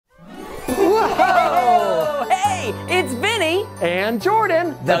and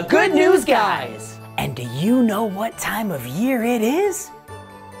Jordan, the Good News Guys. And do you know what time of year it is?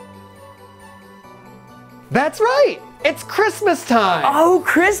 That's right! It's Christmas time! Oh,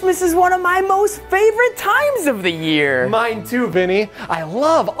 Christmas is one of my most favorite times of the year. Mine too, Vinny. I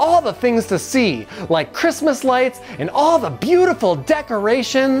love all the things to see, like Christmas lights and all the beautiful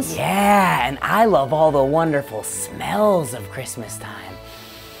decorations. Yeah, and I love all the wonderful smells of Christmas time,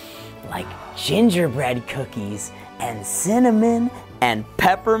 like gingerbread cookies and cinnamon and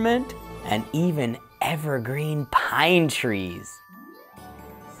peppermint and even evergreen pine trees.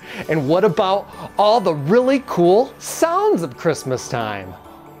 And what about all the really cool sounds of Christmas time?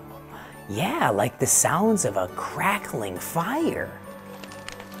 Yeah, like the sounds of a crackling fire.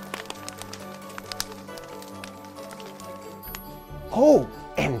 Oh,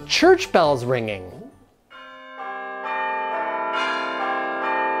 and church bells ringing.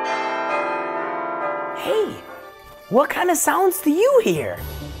 Hey, what kind of sounds do you hear?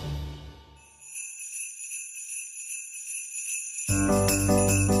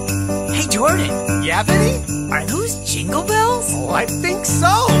 Hey Jordan! Yeah, Vinny? Are those jingle bells? Oh, I think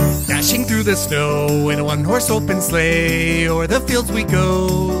so! Dashing through the snow in a one-horse open sleigh, o'er the fields we go,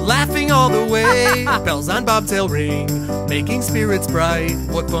 laughing all the way. Bells on bobtail ring, making spirits bright.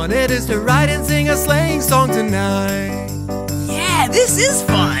 What fun it is to ride and sing a sleighing song tonight. Yeah, this is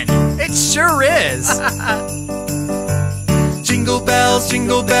fun! It sure is! Jingle bells,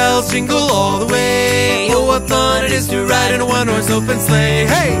 jingle all the way. Oh, what fun it is to ride in a one-horse open sleigh.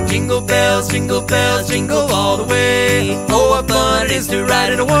 Hey! Jingle bells, jingle all the way. Oh, what fun it is to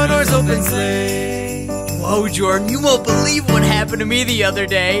ride in a one-horse open sleigh. Whoa, Jordan, you won't believe what happened to me the other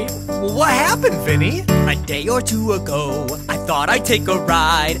day. Well, what happened, Vinny? A day or two ago, I thought I'd take a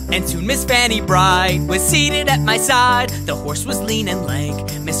ride, and soon Miss Fanny Bride was seated at my side. The horse was lean and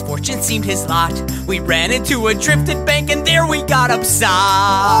lank, misfortune seemed his lot. We ran into a drifted bank, and there we got upside.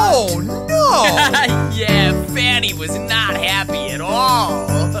 Oh, no! Yeah, Fanny was not happy at all.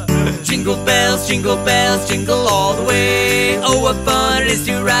 Jingle bells, jingle all the way. Oh, what fun it is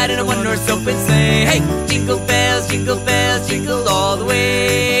to ride in a one-horse open sleigh. Hey! Jingle bells, jingle all the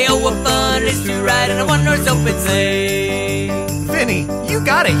way. Oh, what fun it is to ride in a one-horse open sleigh. Vinny, you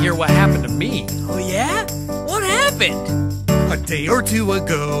gotta hear what happened to me. Oh yeah? What happened? A day or two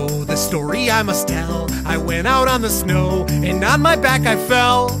ago, the story I must tell. I went out on the snow, and on my back I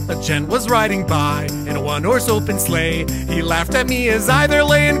fell. A gent was riding by in a one-horse open sleigh. He laughed at me as I there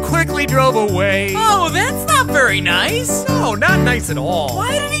lay and quickly drove away. Oh, that's not very nice. No, not nice at all.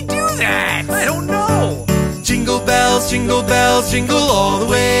 Why did he do that? I don't know. Jingle bells, jingle all the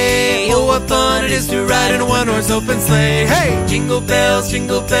way. Oh, what fun it is to ride in a one-horse open sleigh. Hey! Jingle bells,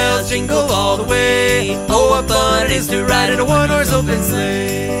 jingle all the way. Oh, what fun it is to ride in a one-horse open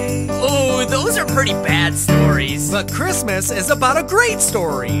sleigh. Oh, those are pretty bad stories. But Christmas is about a great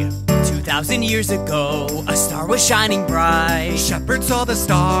story. 2,000 years ago, a star was shining bright. Shepherds saw the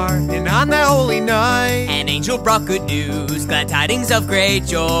star, and on that holy night, an angel brought good news, glad tidings of great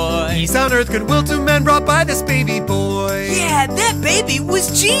joy. Peace on earth, goodwill to men, brought by this baby boy. Yeah, that baby was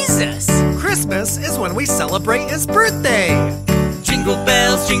Jesus. Christmas is when we celebrate his birthday. Jingle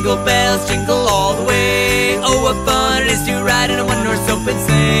bells, jingle all the way. Oh, what fun it is to ride in a one-horse open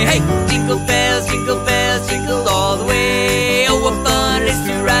sleigh. Hey! Jingle bells, jingle all the way. Oh, what fun it is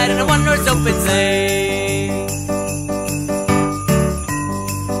to ride in a one-horse open sleigh.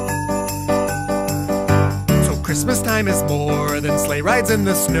 So Christmas time is more than sleigh rides in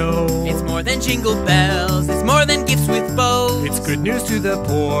the snow. It's more than jingle bells, it's more than gifts with bows. It's good news to the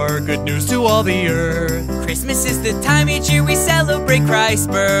poor, good news to all the earth. Christmas is the time each year we celebrate Christ's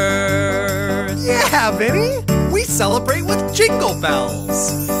birth. Yeah, Vinny! We celebrate with jingle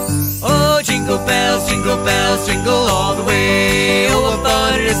bells. Oh, jingle bells, jingle all the way. Oh, what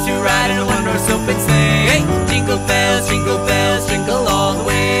fun it is to ride in a one-horse open sleigh. Hey! Jingle bells, jingle all the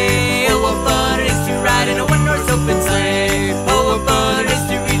way. Oh, what fun it is to ride in a one-horse open sleigh. Oh, what fun it is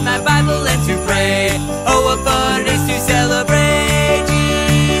to read my Bible and to pray. Oh, what fun it is to celebrate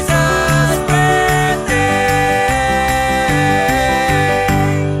Jesus' birthday.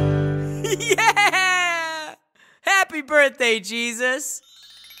 Yeah! Happy birthday, Jesus!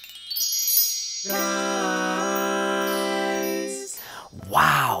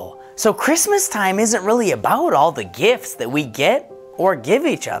 Wow, so Christmas time isn't really about all the gifts that we get or give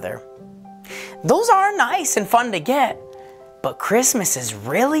each other. Those are nice and fun to get, but Christmas is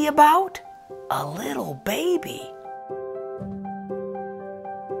really about a little baby.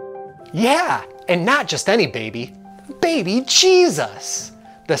 Yeah, and not just any baby. Baby Jesus.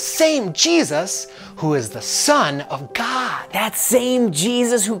 the same Jesus who is the Son of God. That same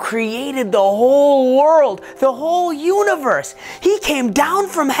Jesus who created the whole world, the whole universe. He came down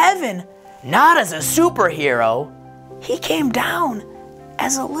from heaven, not as a superhero. He came down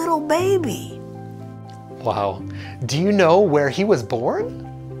as a little baby. Wow. Do you know where he was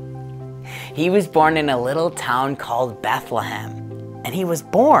born? He was born in a little town called Bethlehem, and he was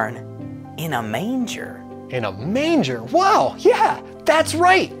born in a manger. In a manger? Wow, yeah, that's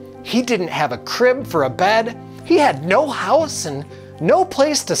right. He didn't have a crib for a bed. He had no house and no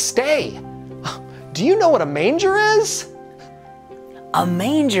place to stay. Do you know what a manger is? A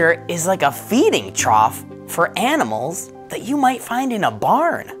manger is like a feeding trough for animals that you might find in a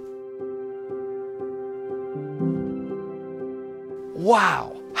barn.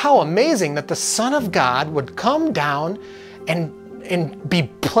 Wow, how amazing that the Son of God would come down and be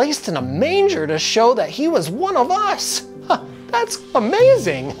placed in a manger to show that he was one of us. That's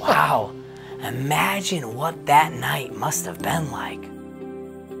amazing. Wow, imagine what that night must have been like.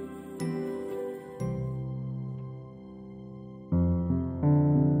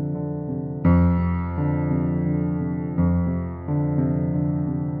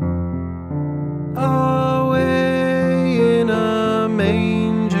 Away in a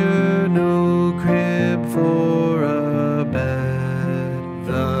manger, no crib for a bed.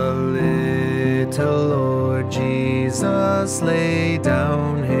 The little Lord Jesus lay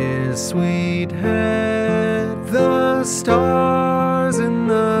down his sweet head. The stars in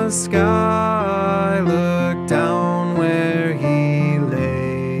the sky looked down where he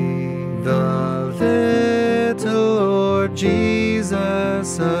lay. The little Lord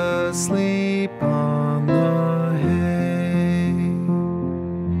Jesus asleep on the hay.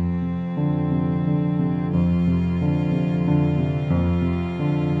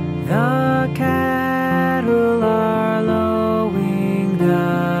 The cattle are lowing,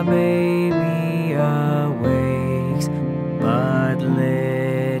 the baby awakes, but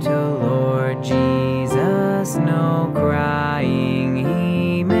little Lord Jesus no crying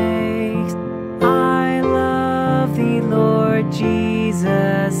he makes. I love thee, Lord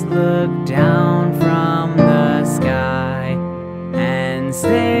Jesus, look down from the sky and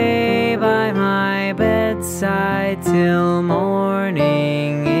stay by my bedside till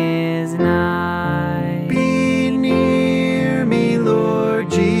morning is nigh. Be near me, Lord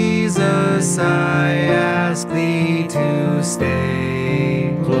Jesus, I ask thee to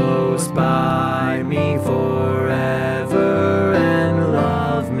stay close by me forever and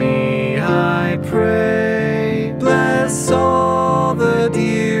love me, I pray. Bless all the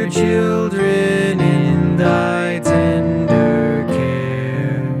dear children in thy tender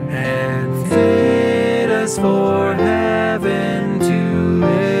care, and fit us for heaven to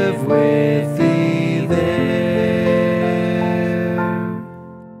live with thee there.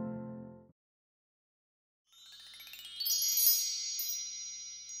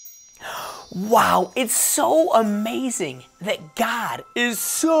 Wow, it's so amazing that God is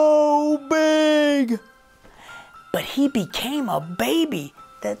so big. But he became a baby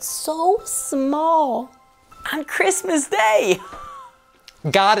that's so small on Christmas Day.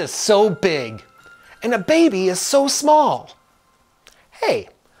 God is so big, and a baby is so small. Hey,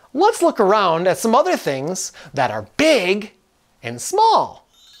 let's look around at some other things that are big and small.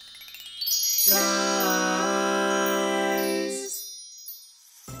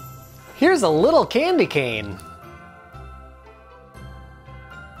 Here's a little candy cane.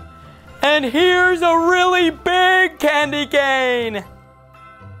 And here's a really big candy cane.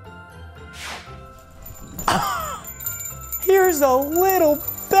 Here's a little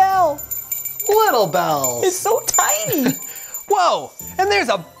bell. Little bells. It's so tiny. Whoa, and there's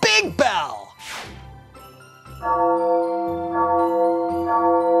a big bell.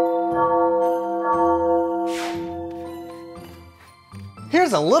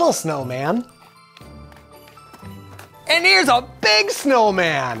 Here's a little snowman. And here's a big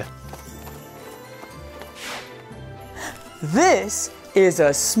snowman. This is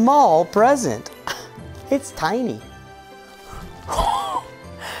a small present. It's tiny.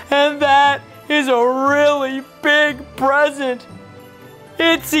 And that is a really big present.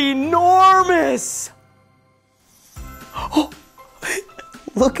 It's enormous. Oh,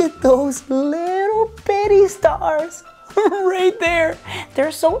 look at those little bitty stars right there.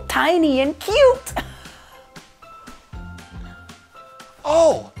 They're so tiny and cute.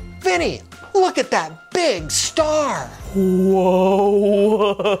 Oh, Vinny, look at that big star.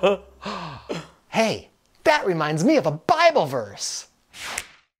 Whoa. Hey, that reminds me of a Bible verse.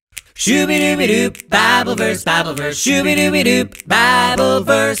 Shooby-dooby-doop, Bible verse, shooby-dooby-doop, Bible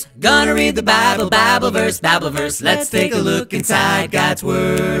verse. Gonna read the Bible verse. Let's take a look inside God's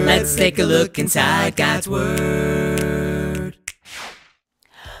Word. Let's take a look inside God's Word.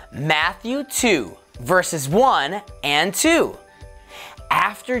 Matthew 2, verses 1 and 2.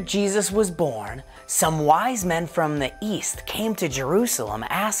 After Jesus was born, some wise men from the east came to Jerusalem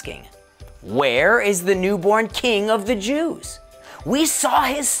asking, "Where is the newborn King of the Jews? We saw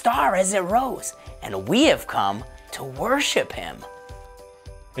his star as it rose, and we have come to worship him."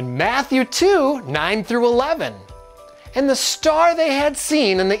 In Matthew 2, 9 through 11. And the star they had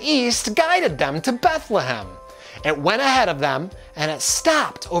seen in the east guided them to Bethlehem. It went ahead of them, and it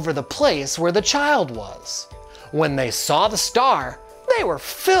stopped over the place where the child was. When they saw the star, they were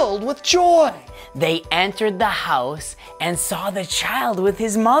filled with joy. They entered the house and saw the child with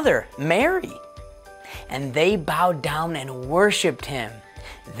his mother, Mary. And they bowed down and worshiped him.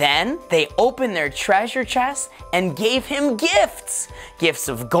 Then they opened their treasure chests and gave him gifts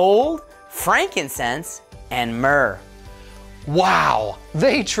of gold, frankincense, and myrrh. Wow,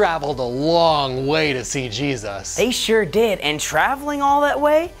 they traveled a long way to see Jesus. They sure did, and traveling all that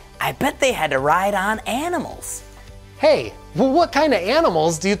way, I bet they had to ride on animals. Hey, well, what kind of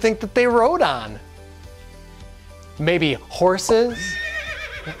animals do you think that they rode on? Maybe horses?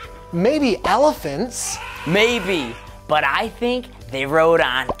 Maybe elephants? Maybe, but I think they rode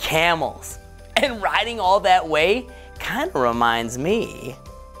on camels. And riding all that way kind of reminds me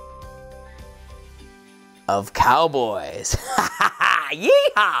of cowboys.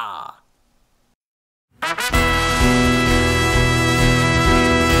 Yeehaw!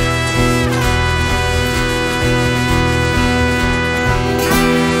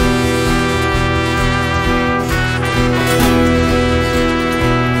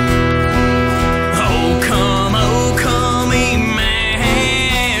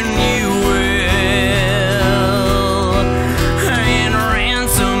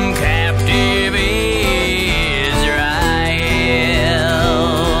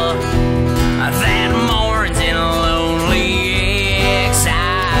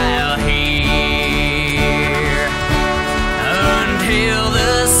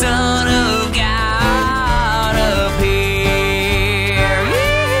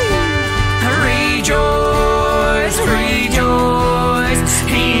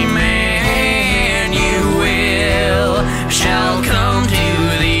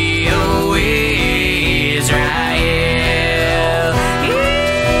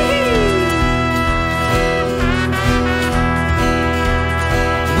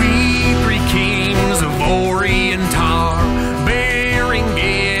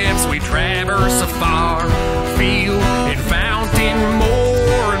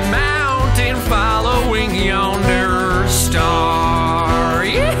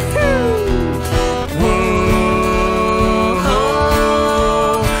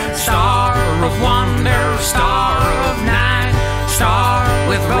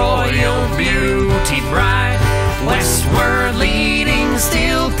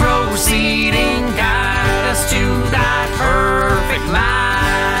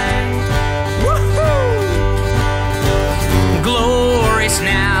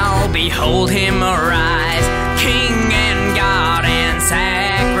 Behold him arise, King and God and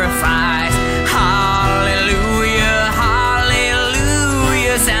sacrifice. Hallelujah,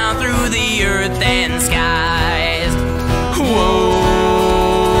 hallelujah, sound through the earth and skies. Whoa,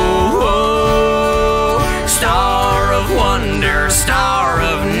 whoa, star of wonder, star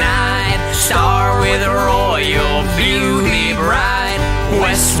of night, star with royal beauty bright,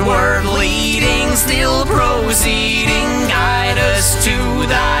 westward leading, still proceeding, guide us to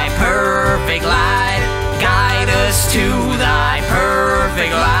thy perfect light, guide us to thy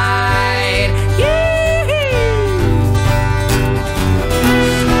perfect light.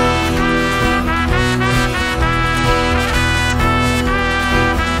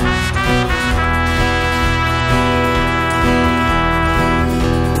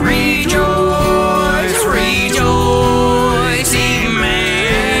 Rejoice, rejoice, Emmanuel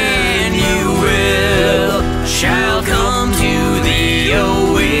shall come to thee,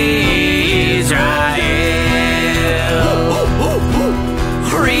 O Israel.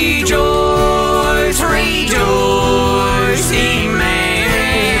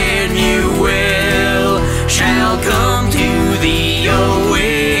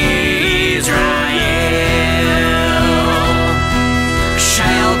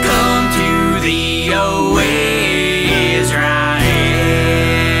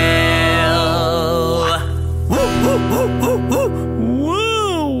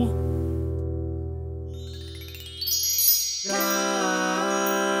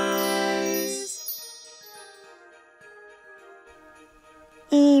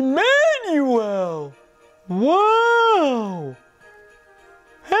 Emmanuel! Wow!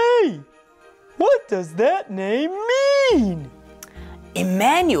 Hey, what does that name mean?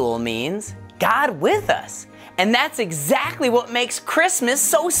 Emmanuel means God with us. And that's exactly what makes Christmas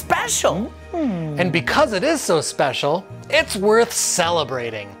so special. And because it is so special, it's worth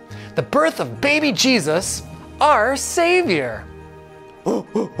celebrating. The birth of baby Jesus, our Savior.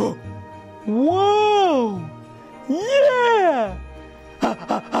 Whoa! Yeah!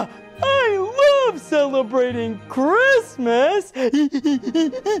 I love celebrating Christmas!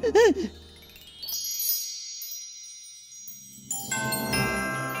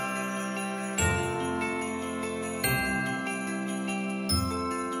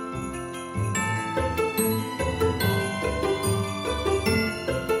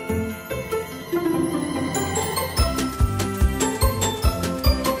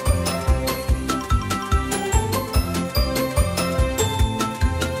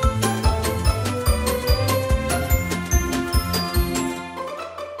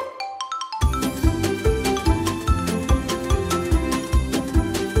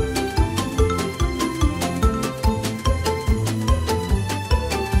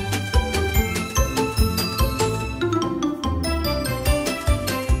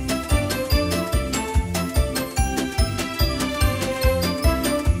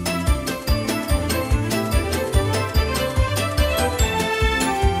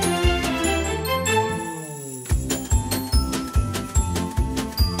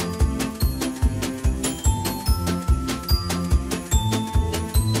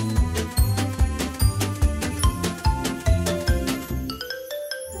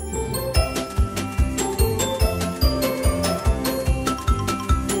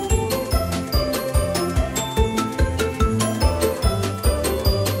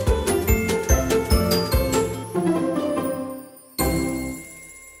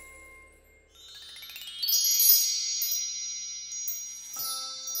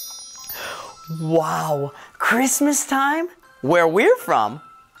 Wow, Christmas time, where we're from,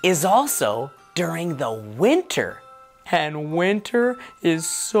 is also during the winter. And winter is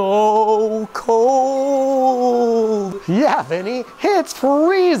so cold. Yeah, Vinny, it's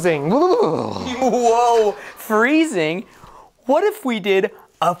freezing. Whoa, freezing? What if we did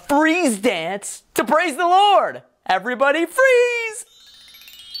a freeze dance to praise the Lord? Everybody freeze!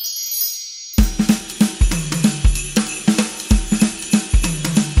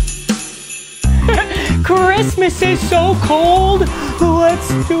 Christmas is so cold, let's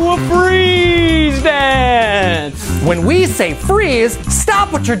do a freeze dance! When we say freeze,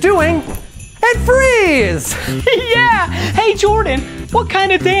 stop what you're doing and freeze! Yeah! Hey Jordan, what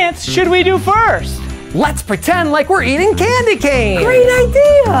kind of dance should we do first? Let's pretend like we're eating candy cane! Great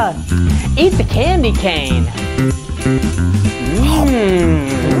idea! Eat the candy cane.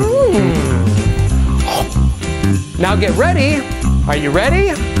 Now get ready. Are you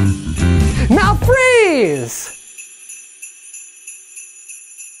ready? Now freeze!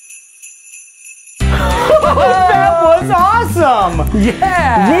 That was awesome!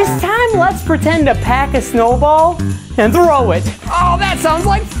 Yeah! This time, let's pretend to pack a snowball and throw it. Oh, that sounds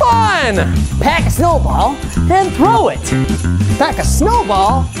like fun! Pack a snowball and throw it. Pack a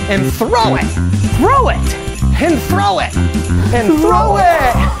snowball and throw it. Throw it. And throw it. And throw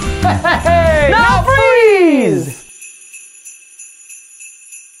it. Hey, Now freeze!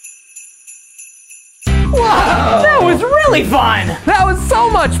 Whoa! That was really fun! That was so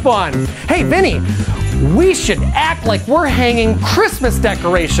much fun! Hey, Vinny, we should act like we're hanging Christmas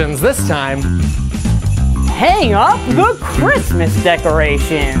decorations this time. Hang up the Christmas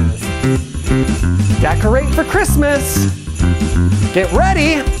decorations. Decorate for Christmas. Get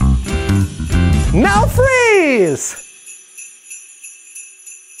ready. Now freeze!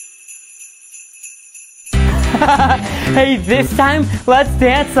 Hey, this time, let's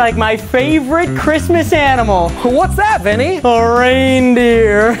dance like my favorite Christmas animal. What's that, Vinny? A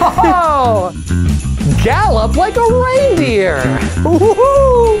reindeer. Oh! Gallop like a reindeer.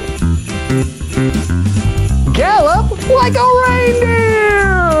 Woo-hoo! Gallop like a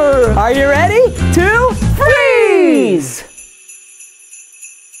reindeer. Are you ready? 2, freeze!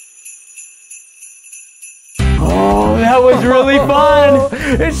 Oh, that was really fun.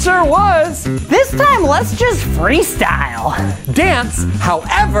 It sure was. This time, let's just freestyle. Dance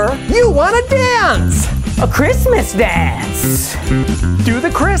however you want to dance. A Christmas dance. Do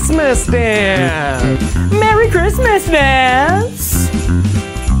the Christmas dance. Merry Christmas dance.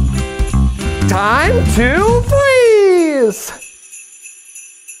 Time to freeze.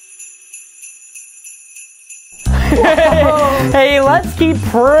 Hey, let's keep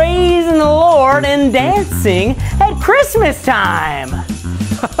praising the Lord and dancing at Christmas time.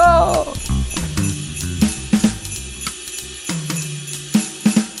 Oh.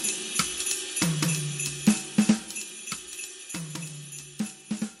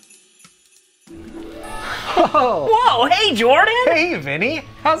 Whoa, hey Jordan! Hey, Vinny.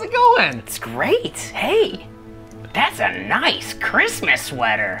 How's it going? It's great. Hey, that's a nice Christmas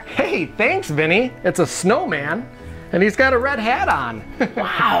sweater. Hey, thanks, Vinny. It's a snowman, and he's got a red hat on.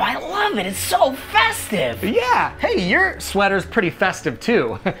 Wow, I love it. It's so festive. Yeah. Hey, your sweater's pretty festive,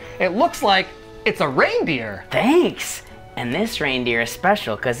 too. It looks like it's a reindeer. Thanks. And this reindeer is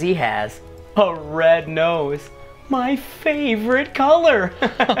special because he has a red nose. My favorite color.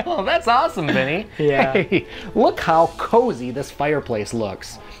 Oh, that's awesome, Vinny. Yeah. Hey, look how cozy this fireplace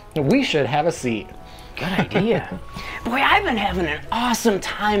looks. We should have a seat. Good idea. Boy, I've been having an awesome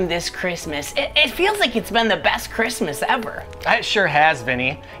time this Christmas. It feels like it's been the best Christmas ever. It sure has,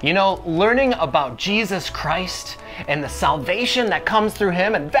 Vinny. You know, learning about Jesus Christ and the salvation that comes through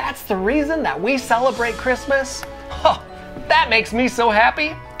him, and that's the reason that we celebrate Christmas. Oh, that makes me so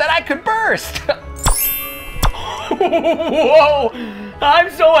happy that I could burst. Whoa!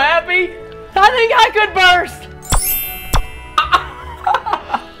 I'm so happy. I think I could burst.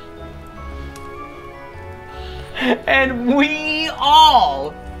 And we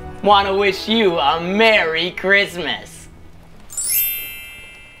all want to wish you a Merry Christmas.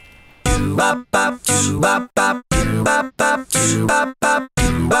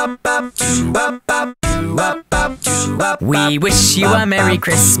 We wish you a Merry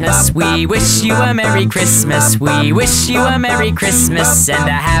Christmas. We wish you a Merry Christmas. We wish you a Merry Christmas and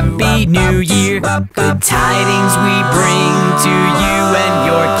a Happy New Year. Good tidings we bring to you and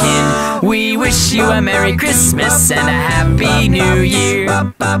your kin. We wish you a Merry Christmas and a Happy New Year.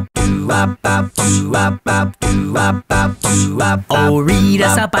 Oh, read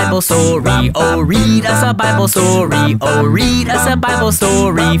us a Bible story. Oh, read us a Bible story. Oh, read us a Bible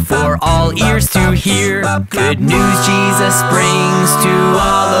story for all ears to hear. Good news Jesus brings to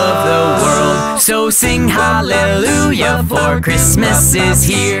all of the world. So sing hallelujah, for Christmas is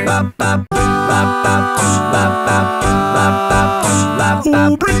here.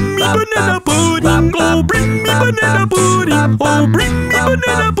 Oh, bring me banana pudding. Oh, bring me banana pudding. Oh, bring me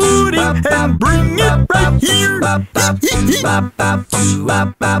banana pudding and bring it right here.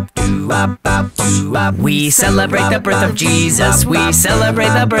 We celebrate the birth of Jesus. We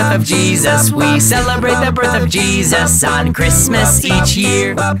celebrate the birth of Jesus. We celebrate the birth of Jesus on Christmas each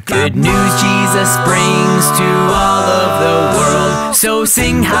year. Good news Jesus brings to all of the world. So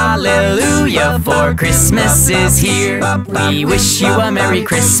sing hallelujah, for Christmas is here. We wish you a Merry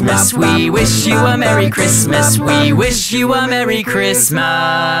Christmas. We wish you a Merry Christmas. We wish you a Merry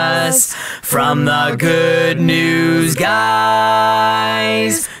Christmas from the Good News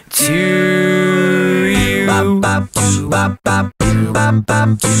Guys to you.